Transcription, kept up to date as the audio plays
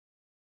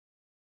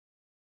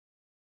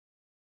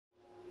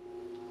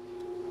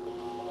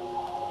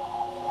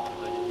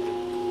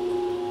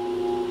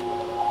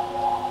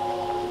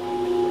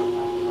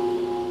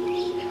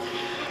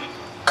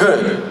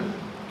Good.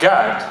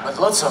 God, with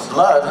lots of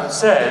blood,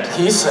 said,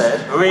 he said,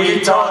 we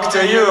talk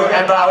to you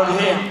about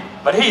him.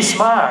 But he's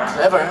smart.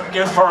 Clever.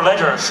 Give 4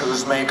 letters.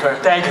 Shoemaker.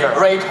 Take her.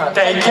 Rape her.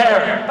 Take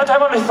care. But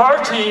I'm only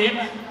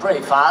 14.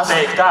 Break fast.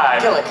 Take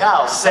time. Kill a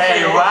cow.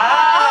 Say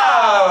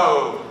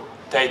wow.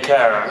 Take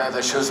care.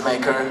 Leather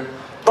shoemaker.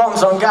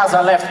 Bombs on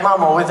Gaza left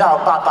Mama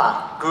without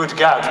Papa. Good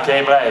God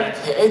came late.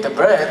 He ate the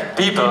bread.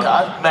 People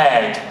God.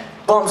 mad.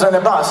 Bombs on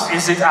the bus.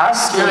 Is it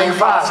us? Killing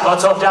fast.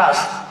 Lots of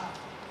dust.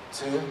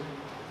 To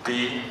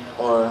Be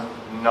or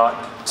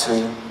not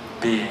to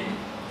being.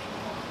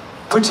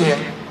 Put him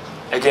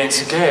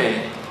against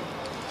gay.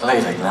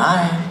 late at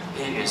night.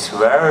 He is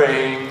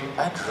wearing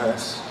A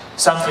dress.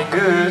 something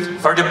good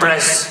for the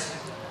press.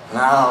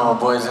 Now,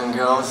 boys and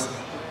girls,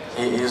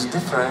 he is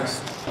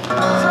depressed.